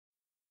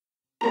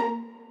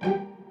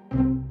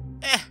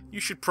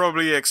should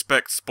probably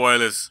expect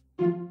spoilers.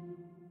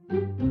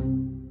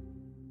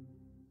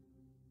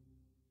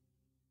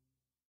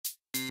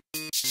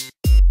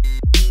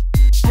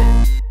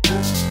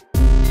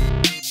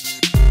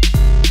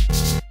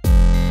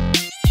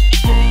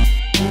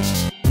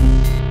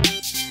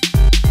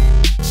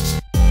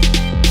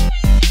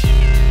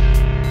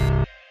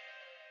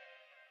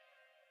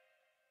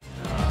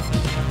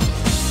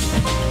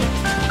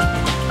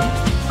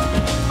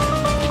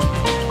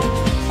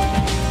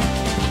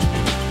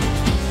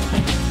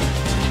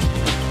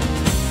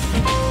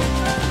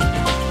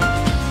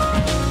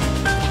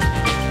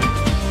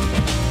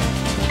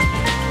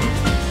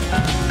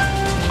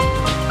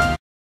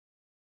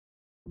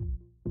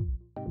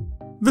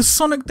 The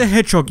Sonic the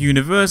Hedgehog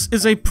universe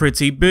is a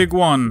pretty big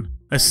one.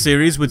 A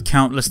series with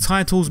countless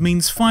titles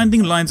means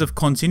finding lines of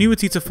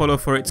continuity to follow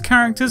for its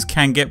characters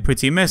can get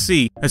pretty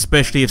messy,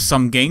 especially if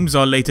some games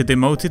are later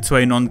demoted to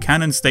a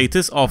non-canon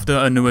status after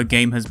a newer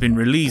game has been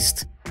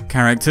released.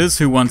 Characters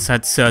who once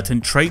had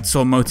certain traits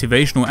or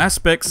motivational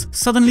aspects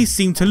suddenly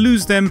seem to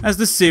lose them as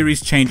the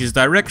series changes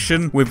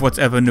direction with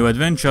whatever new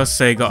adventure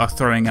SEGA are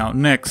throwing out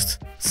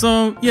next.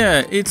 So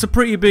yeah, it's a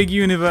pretty big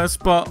universe,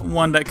 but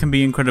one that can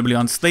be incredibly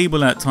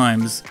unstable at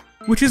times.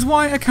 Which is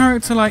why a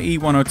character like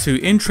E-102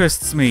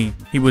 interests me.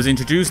 He was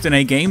introduced in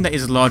a game that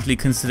is largely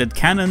considered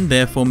canon,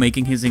 therefore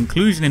making his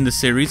inclusion in the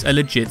series a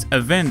legit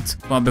event,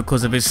 but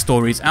because of his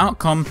story's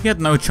outcome, he had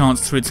no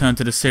chance to return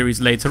to the series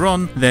later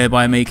on,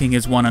 thereby making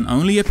his one and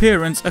only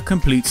appearance a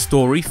complete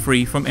story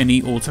free from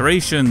any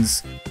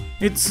alterations.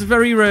 It's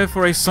very rare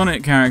for a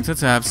Sonic character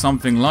to have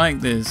something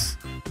like this.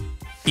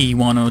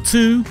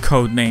 E-102,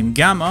 codenamed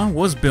Gamma,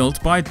 was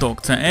built by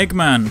Dr.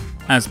 Eggman.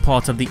 As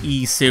part of the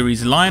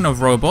E-series line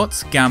of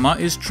robots, Gamma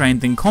is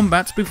trained in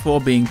combat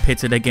before being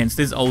pitted against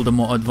his older,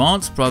 more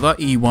advanced brother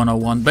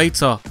E-101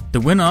 Beta. The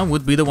winner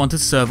would be the one to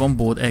serve on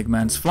board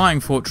Eggman's flying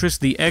fortress,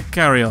 the Egg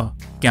Carrier.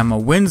 Gamma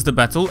wins the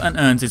battle and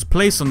earns his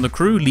place on the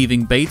crew,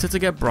 leaving Beta to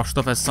get brushed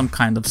off as some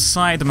kind of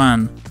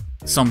sideman.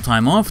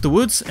 Sometime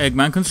afterwards,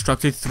 Eggman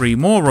constructed 3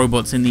 more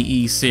robots in the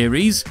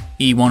E-series,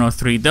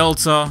 E-103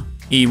 Delta,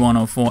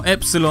 E-104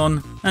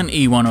 Epsilon, and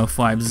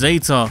E-105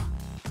 Zeta.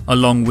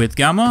 Along with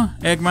Gamma,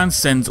 Eggman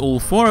sends all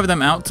 4 of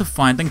them out to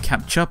find and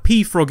capture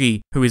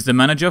P-Froggy, who is the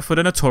manager for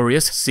the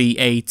notorious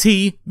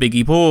C.A.T.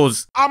 Biggie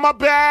Paws. I'm a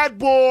bad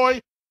boy!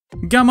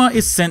 Gamma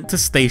is sent to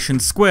Station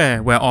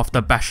Square, where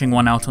after bashing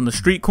one out on the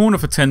street corner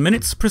for 10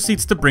 minutes,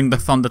 proceeds to bring the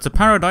thunder to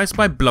paradise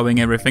by blowing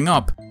everything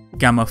up.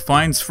 Gamma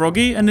finds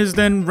Froggy and is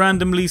then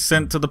randomly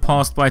sent to the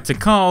past by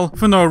Tikal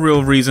for no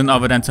real reason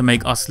other than to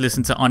make us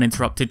listen to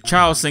uninterrupted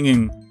chow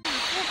singing.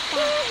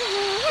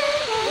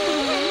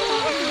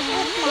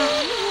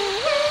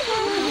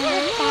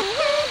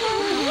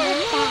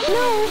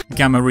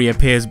 Gamma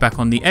reappears back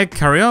on the Egg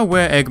Carrier,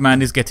 where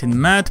Eggman is getting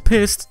mad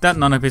pissed that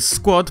none of his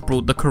squad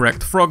brought the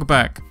correct frog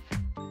back.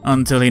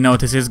 Until he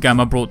notices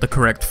Gamma brought the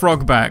correct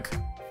frog back.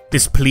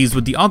 Displeased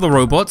with the other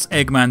robots,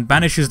 Eggman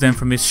banishes them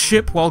from his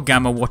ship while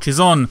Gamma watches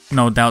on,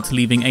 no doubt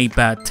leaving a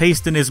bad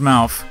taste in his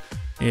mouth.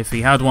 If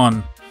he had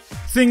one.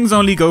 Things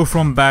only go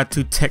from bad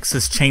to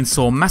Texas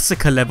Chainsaw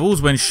Massacre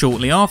levels when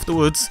shortly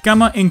afterwards,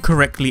 Gamma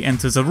incorrectly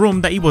enters a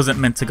room that he wasn't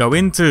meant to go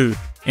into.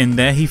 In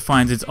there he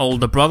finds his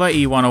older brother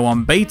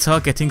E-101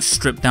 Beta getting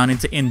stripped down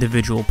into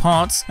individual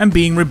parts and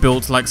being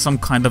rebuilt like some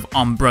kind of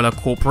Umbrella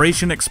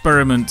Corporation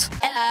experiment.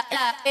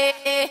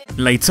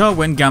 Later,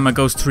 when Gamma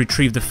goes to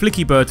retrieve the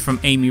Flicky Bird from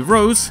Amy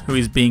Rose, who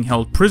is being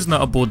held prisoner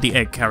aboard the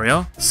Egg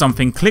Carrier,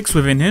 something clicks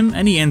within him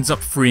and he ends up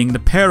freeing the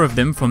pair of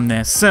them from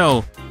their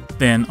cell.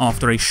 Then,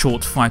 after a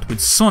short fight with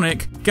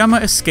Sonic, Gamma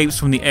escapes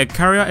from the Egg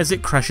Carrier as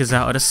it crashes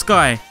out of the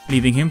sky,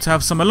 leaving him to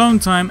have some alone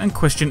time and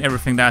question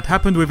everything that had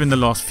happened within the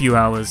last few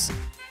hours.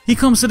 He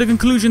comes to the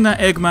conclusion that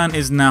Eggman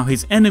is now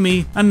his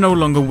enemy and no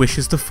longer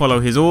wishes to follow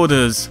his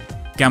orders.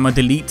 Gamma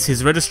deletes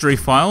his registry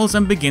files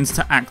and begins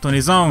to act on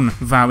his own,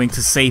 vowing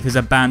to save his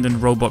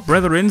abandoned robot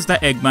brethrens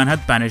that Eggman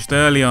had banished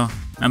earlier.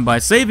 And by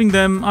saving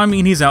them, I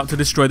mean he's out to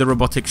destroy the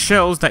robotic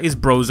shells that his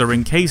bros are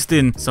encased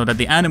in, so that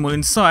the animal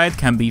inside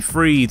can be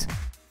freed.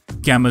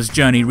 Gamma's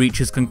journey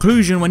reaches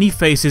conclusion when he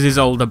faces his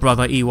older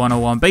brother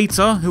E-101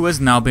 Beta, who has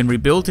now been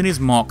rebuilt in his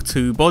Mark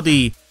II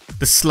body.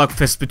 The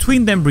slugfest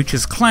between them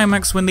reaches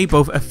climax when they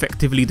both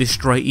effectively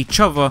destroy each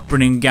other,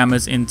 bringing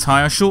Gamma's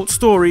entire short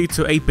story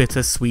to a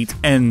bittersweet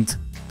end.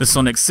 The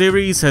Sonic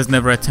series has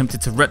never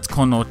attempted to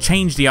retcon or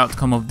change the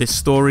outcome of this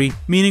story,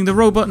 meaning the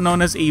robot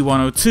known as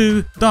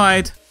E-102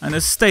 died and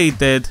has stayed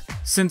dead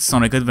since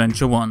Sonic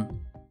Adventure 1.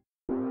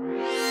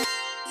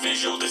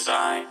 Visual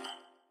design.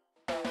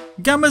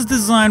 Gamma's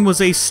design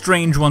was a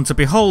strange one to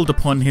behold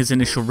upon his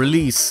initial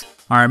release.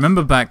 I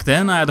remember back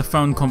then I had a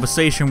phone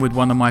conversation with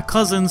one of my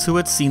cousins who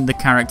had seen the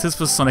characters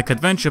for Sonic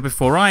Adventure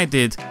before I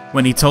did.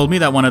 When he told me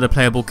that one of the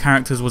playable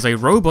characters was a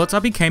robot, I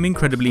became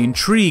incredibly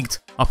intrigued.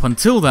 Up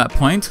until that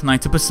point,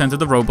 90% of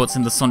the robots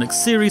in the Sonic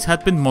series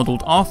had been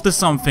modelled after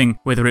something,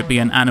 whether it be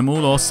an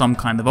animal or some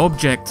kind of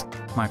object.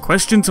 My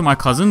question to my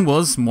cousin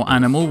was, what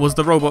animal was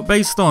the robot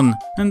based on?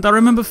 And I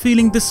remember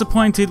feeling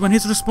disappointed when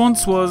his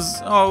response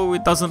was, oh,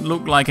 it doesn't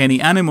look like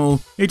any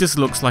animal, it just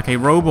looks like a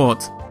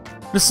robot.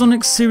 The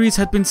Sonic series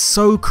had been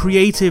so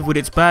creative with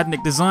its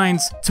badnik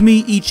designs. To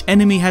me, each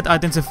enemy had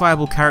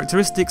identifiable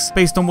characteristics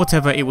based on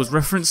whatever it was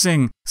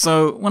referencing.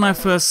 So when I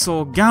first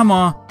saw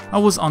Gamma, I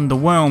was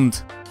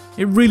underwhelmed.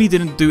 It really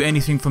didn't do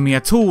anything for me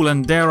at all,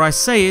 and dare I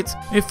say it,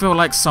 it felt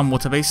like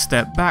somewhat of a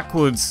step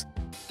backwards.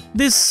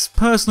 This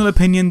personal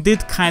opinion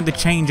did kinda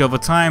change over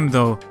time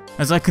though.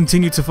 As I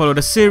continued to follow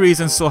the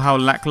series and saw how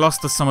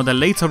lackluster some of the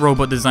later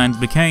robot designs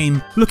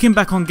became, looking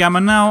back on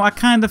Gamma now, I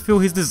kinda feel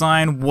his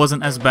design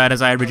wasn't as bad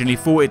as I originally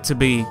thought it to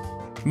be.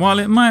 While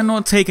it might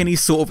not take any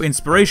sort of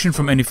inspiration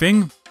from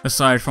anything,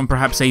 aside from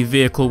perhaps a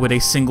vehicle with a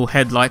single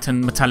headlight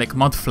and metallic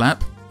mud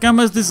flap,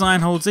 Gamma's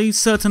design holds a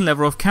certain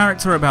level of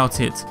character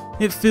about it.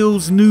 It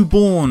feels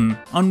newborn,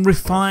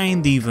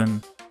 unrefined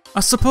even. I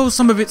suppose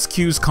some of its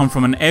cues come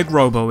from an egg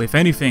robo if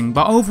anything,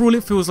 but overall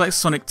it feels like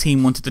Sonic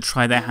Team wanted to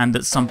try their hand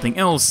at something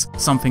else,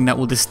 something that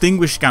will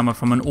distinguish Gamma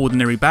from an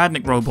ordinary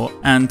badnik robot,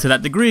 and to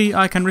that degree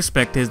I can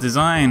respect his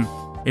design.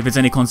 If it's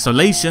any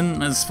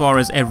consolation, as far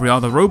as every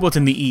other robot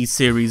in the E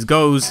series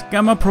goes,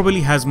 Gamma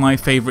probably has my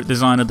favourite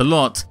design of the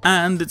lot,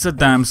 and it's a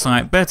damn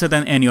sight better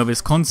than any of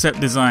his concept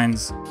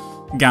designs.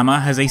 Gamma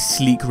has a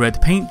sleek red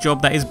paint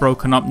job that is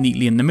broken up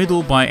neatly in the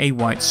middle by a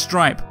white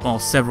stripe, while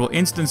several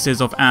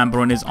instances of amber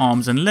on his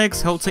arms and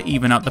legs help to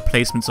even out the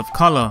placements of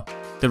colour.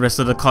 The rest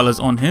of the colours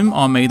on him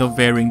are made of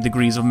varying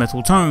degrees of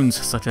metal tones,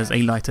 such as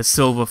a lighter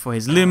silver for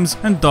his limbs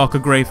and darker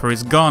grey for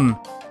his gun.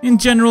 In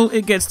general,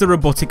 it gets the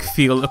robotic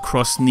feel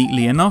across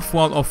neatly enough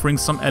while offering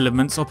some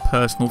elements of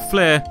personal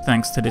flair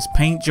thanks to this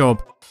paint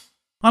job.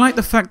 I like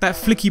the fact that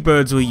flicky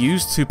birds were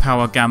used to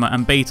power Gamma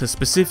and Beta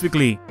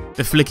specifically.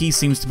 The flicky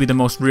seems to be the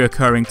most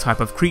reoccurring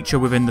type of creature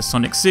within the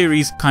Sonic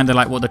series, kinda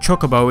like what the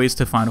Chocobo is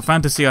to Final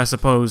Fantasy I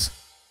suppose.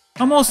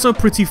 I'm also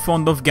pretty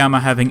fond of Gamma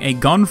having a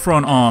gun for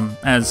an arm,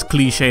 as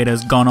cliched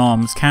as gun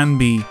arms can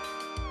be.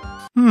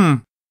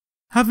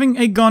 Having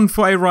a gun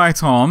for a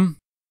right arm,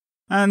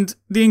 and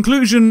the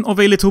inclusion of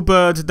a little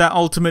bird that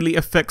ultimately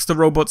affects the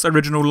robot's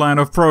original line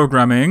of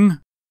programming.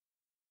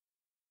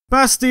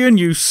 Bastion,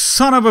 you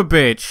son of a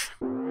bitch!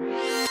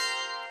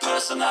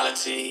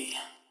 Personality.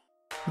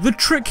 The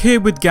trick here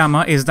with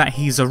Gamma is that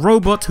he's a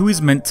robot who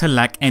is meant to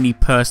lack any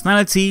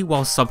personality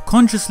while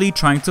subconsciously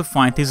trying to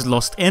find his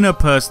lost inner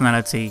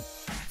personality.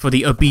 For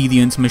the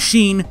obedient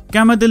machine,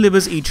 Gamma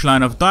delivers each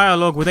line of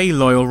dialogue with a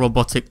loyal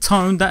robotic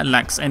tone that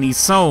lacks any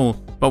soul.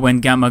 But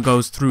when Gamma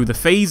goes through the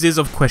phases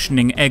of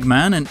questioning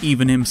Eggman and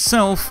even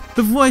himself,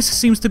 the voice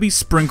seems to be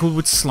sprinkled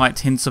with slight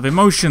hints of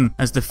emotion,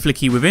 as the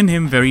flicky within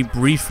him very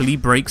briefly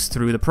breaks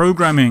through the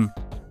programming.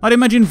 I'd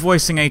imagine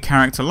voicing a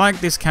character like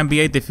this can be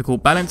a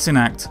difficult balancing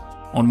act.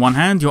 On one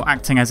hand, you're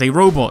acting as a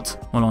robot,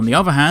 while on the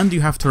other hand, you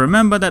have to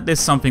remember that there's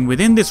something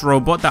within this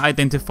robot that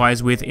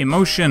identifies with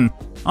emotion.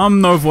 I'm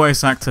no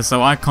voice actor,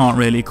 so I can't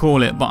really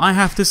call it, but I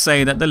have to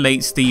say that the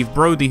late Steve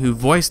Brody who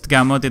voiced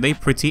Gamma did a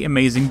pretty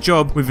amazing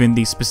job within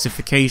these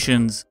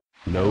specifications.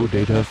 No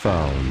data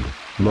found.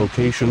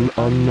 Location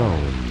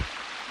unknown.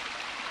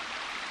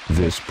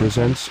 This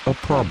presents a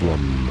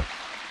problem.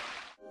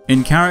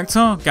 In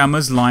character,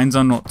 Gamma's lines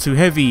are not too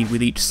heavy,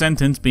 with each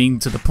sentence being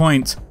to the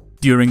point.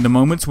 During the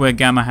moments where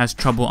Gamma has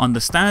trouble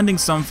understanding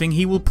something,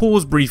 he will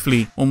pause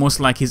briefly, almost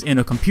like his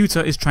inner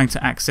computer is trying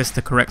to access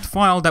the correct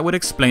file that would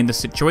explain the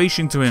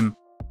situation to him.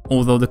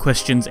 Although the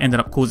questions ended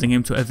up causing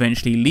him to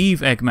eventually leave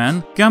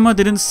Eggman, Gamma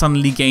didn't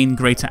suddenly gain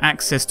greater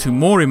access to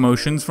more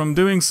emotions from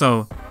doing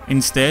so.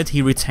 Instead,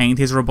 he retained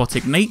his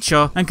robotic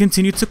nature and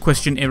continued to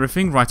question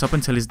everything right up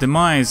until his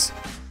demise.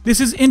 This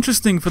is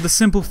interesting for the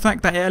simple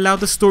fact that it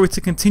allowed the story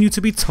to continue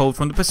to be told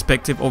from the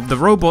perspective of the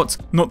robot,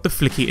 not the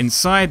flicky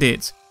inside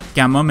it.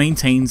 Gamma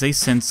maintains a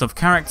sense of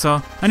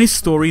character, and his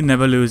story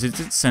never loses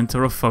its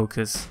center of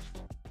focus.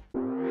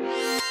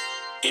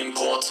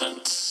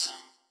 Importance.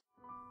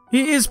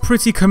 It is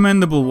pretty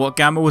commendable what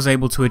Gamma was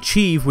able to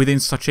achieve within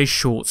such a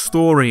short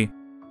story.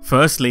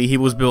 Firstly, he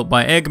was built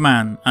by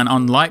Eggman, and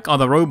unlike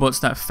other robots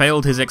that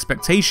failed his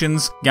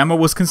expectations, Gamma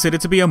was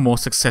considered to be a more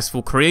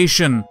successful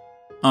creation.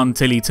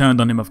 Until he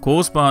turned on him of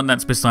course, but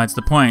that's besides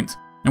the point.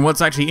 And what's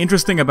actually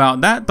interesting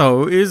about that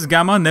though is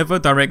Gamma never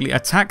directly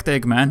attacked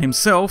Eggman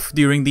himself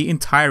during the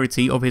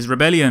entirety of his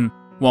rebellion.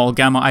 While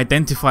Gamma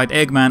identified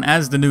Eggman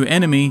as the new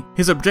enemy,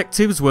 his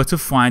objectives were to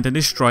find and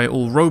destroy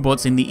all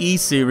robots in the E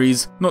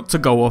series, not to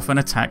go off and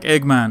attack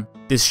Eggman.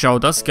 This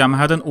showed us Gamma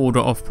had an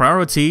order of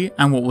priority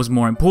and what was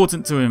more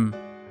important to him.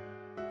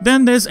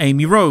 Then there's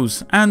Amy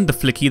Rose, and the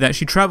flicky that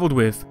she travelled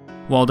with.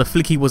 While the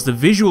flicky was the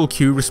visual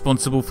cue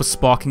responsible for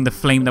sparking the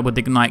flame that would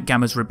ignite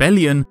Gamma's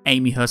rebellion,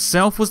 Amy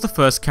herself was the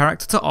first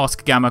character to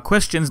ask Gamma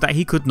questions that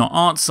he could not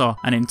answer,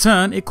 and in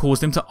turn it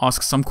caused him to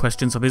ask some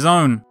questions of his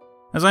own.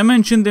 As I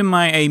mentioned in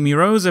my Amy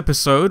Rose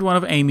episode, one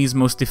of Amy's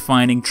most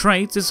defining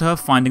traits is her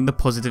finding the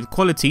positive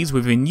qualities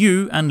within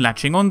you and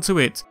latching onto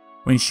it.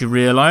 When she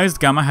realised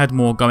Gamma had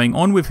more going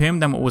on with him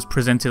than what was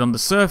presented on the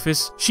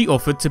surface, she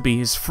offered to be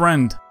his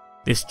friend.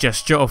 This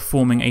gesture of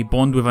forming a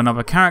bond with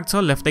another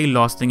character left a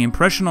lasting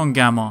impression on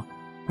Gamma.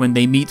 When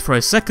they meet for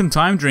a second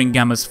time during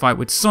Gamma's fight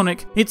with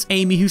Sonic, it's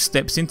Amy who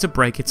steps in to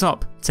break it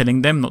up,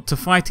 telling them not to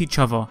fight each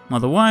other,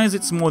 otherwise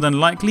it's more than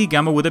likely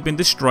Gamma would have been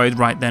destroyed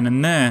right then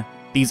and there.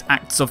 These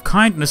acts of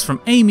kindness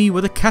from Amy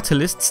were the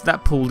catalysts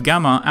that pulled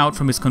Gamma out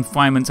from his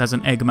confinement as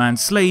an Eggman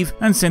slave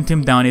and sent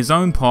him down his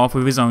own path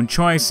with his own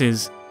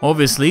choices.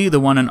 Obviously, the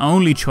one and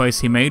only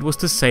choice he made was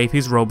to save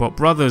his robot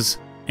brothers.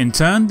 In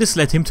turn, this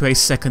led him to a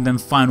second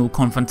and final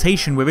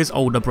confrontation with his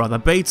older brother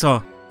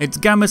Beta. It's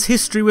Gamma's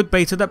history with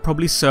Beta that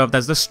probably served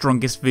as the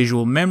strongest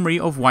visual memory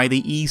of why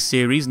the E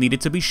series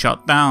needed to be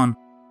shut down.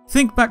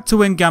 Think back to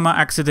when Gamma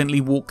accidentally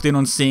walked in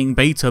on seeing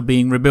Beta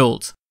being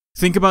rebuilt.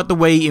 Think about the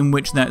way in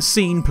which that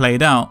scene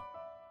played out.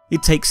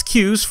 It takes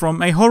cues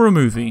from a horror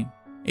movie.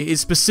 It is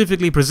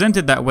specifically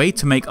presented that way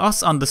to make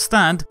us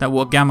understand that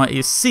what Gamma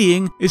is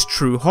seeing is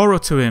true horror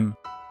to him.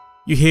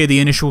 You hear the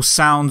initial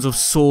sounds of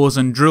saws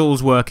and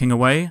drills working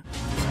away.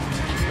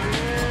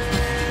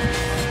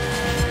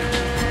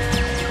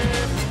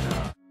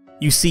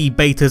 You see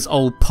Beta's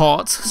old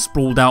parts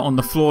sprawled out on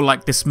the floor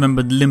like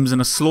dismembered limbs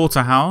in a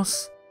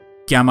slaughterhouse.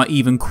 Gamma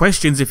even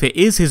questions if it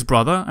is his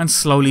brother and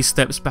slowly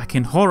steps back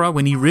in horror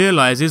when he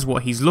realizes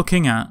what he's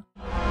looking at.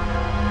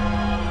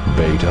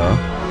 Beta.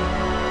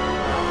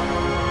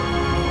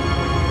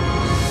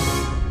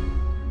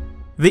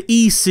 The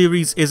E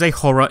series is a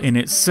horror in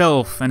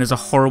itself and is a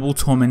horrible,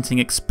 tormenting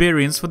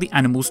experience for the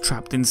animals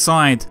trapped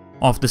inside.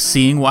 After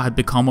seeing what had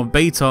become of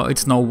Beta,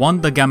 it's no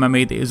wonder Gamma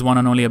made it his one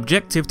and only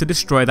objective to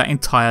destroy that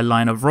entire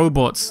line of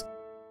robots.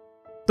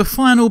 The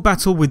final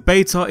battle with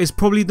Beta is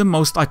probably the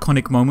most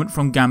iconic moment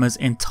from Gamma's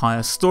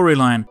entire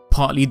storyline,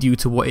 partly due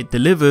to what it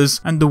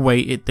delivers and the way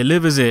it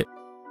delivers it.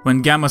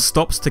 When Gamma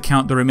stops to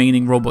count the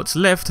remaining robots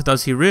left,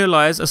 does he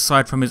realize,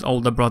 aside from his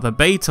older brother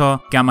Beta,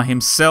 Gamma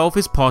himself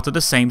is part of the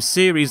same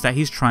series that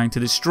he's trying to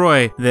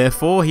destroy.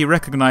 Therefore, he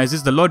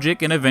recognizes the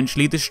logic in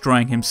eventually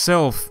destroying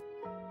himself.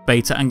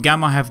 Beta and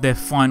Gamma have their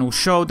final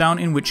showdown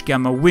in which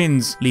Gamma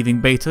wins, leaving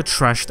Beta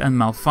trashed and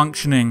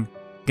malfunctioning.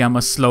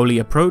 Gamma slowly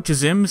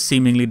approaches him,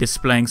 seemingly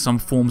displaying some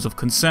forms of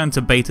concern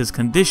to Beta's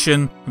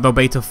condition, though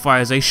Beta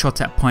fires a shot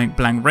at point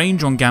blank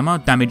range on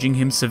Gamma, damaging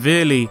him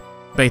severely.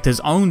 Beta's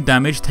own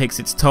damage takes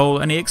its toll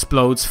and he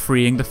explodes,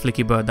 freeing the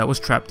Flicky bird that was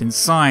trapped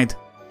inside.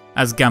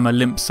 As Gamma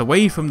limps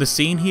away from the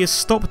scene, he is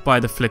stopped by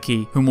the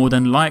Flicky, who more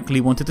than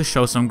likely wanted to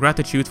show some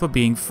gratitude for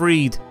being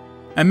freed.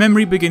 A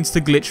memory begins to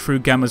glitch through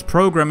Gamma's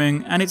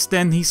programming, and it's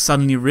then he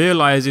suddenly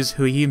realizes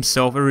who he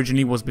himself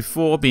originally was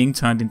before being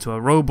turned into a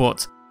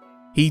robot.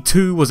 He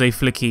too was a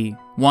Flicky,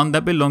 one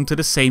that belonged to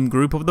the same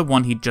group of the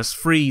one he'd just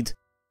freed.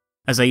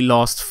 As a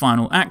last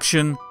final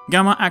action,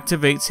 Gamma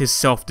activates his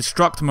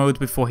self-destruct mode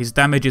before his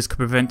damages could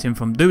prevent him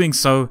from doing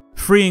so,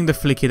 freeing the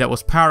Flicky that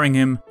was powering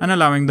him and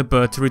allowing the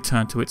bird to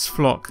return to its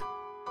flock.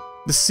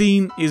 The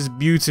scene is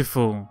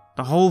beautiful.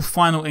 The whole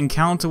final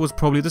encounter was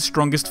probably the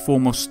strongest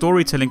form of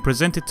storytelling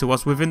presented to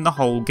us within the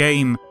whole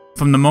game.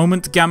 From the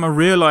moment Gamma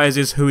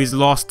realizes who his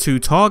last two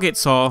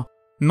targets are,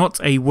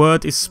 not a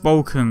word is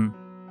spoken.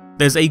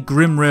 There's a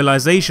grim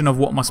realization of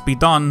what must be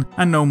done,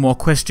 and no more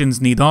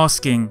questions need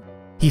asking.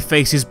 He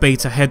faces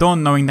Beta head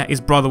on, knowing that his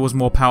brother was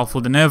more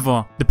powerful than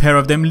ever. The pair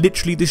of them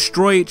literally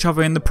destroy each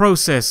other in the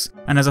process,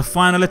 and as a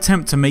final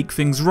attempt to make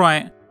things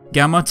right,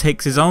 Gamma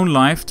takes his own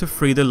life to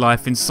free the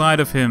life inside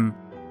of him.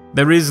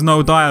 There is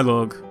no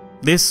dialogue.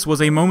 This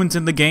was a moment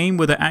in the game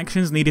where the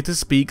actions needed to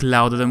speak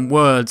louder than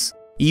words.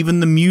 Even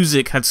the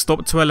music had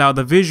stopped to allow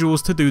the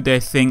visuals to do their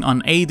thing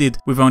unaided,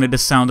 with only the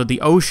sound of the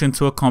ocean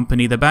to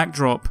accompany the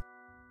backdrop.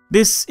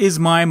 This is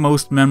my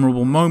most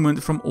memorable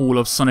moment from all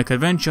of Sonic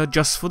Adventure,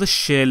 just for the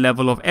sheer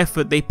level of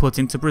effort they put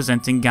into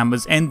presenting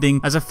Gamma's ending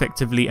as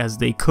effectively as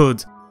they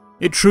could.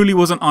 It truly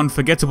was an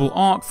unforgettable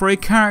arc for a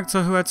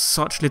character who had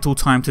such little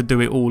time to do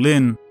it all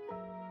in.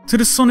 To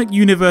the Sonic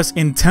universe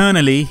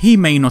internally, he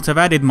may not have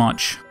added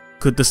much.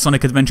 Could the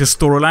Sonic Adventure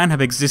storyline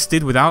have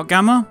existed without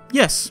Gamma?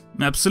 Yes,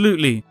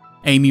 absolutely.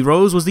 Amy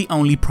Rose was the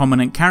only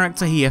prominent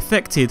character he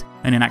affected,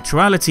 and in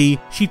actuality,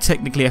 she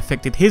technically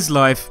affected his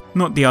life,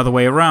 not the other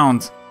way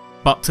around.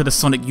 But to the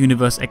Sonic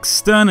universe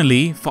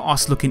externally, for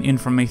us looking in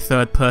from a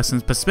third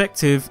person's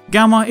perspective,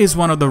 Gamma is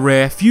one of the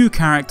rare few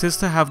characters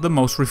to have the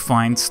most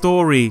refined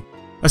story.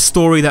 A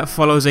story that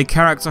follows a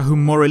character who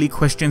morally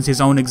questions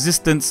his own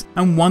existence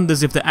and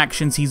wonders if the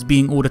actions he's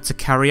being ordered to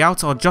carry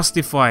out are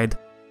justified.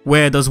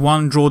 Where does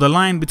one draw the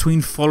line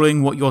between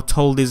following what you're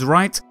told is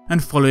right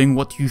and following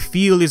what you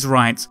feel is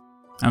right?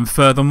 And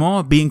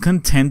furthermore, being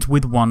content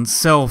with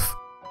oneself.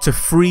 To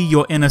free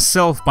your inner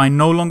self by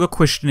no longer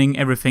questioning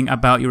everything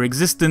about your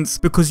existence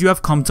because you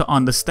have come to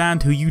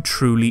understand who you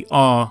truly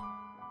are.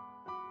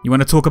 You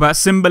want to talk about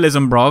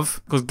symbolism,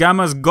 bruv? Because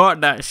Gamma's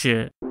got that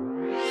shit.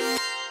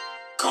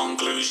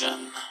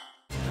 Conclusion.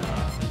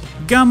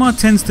 Gamma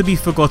tends to be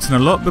forgotten a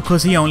lot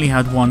because he only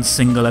had one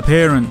single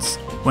appearance.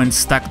 When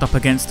stacked up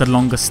against the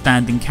longer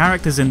standing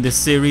characters in this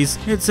series,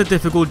 it's a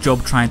difficult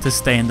job trying to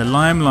stay in the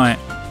limelight.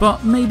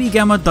 But maybe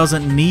Gamma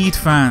doesn't need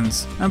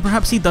fans, and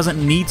perhaps he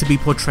doesn't need to be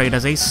portrayed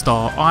as a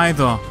star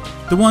either.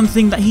 The one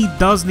thing that he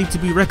does need to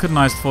be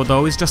recognised for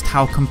though is just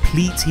how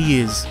complete he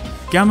is.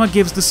 Gamma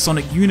gives the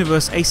Sonic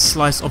universe a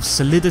slice of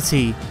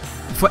solidity.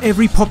 For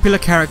every popular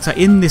character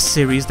in this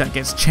series that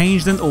gets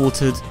changed and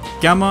altered,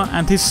 Gamma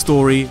and his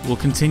story will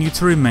continue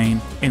to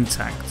remain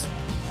intact.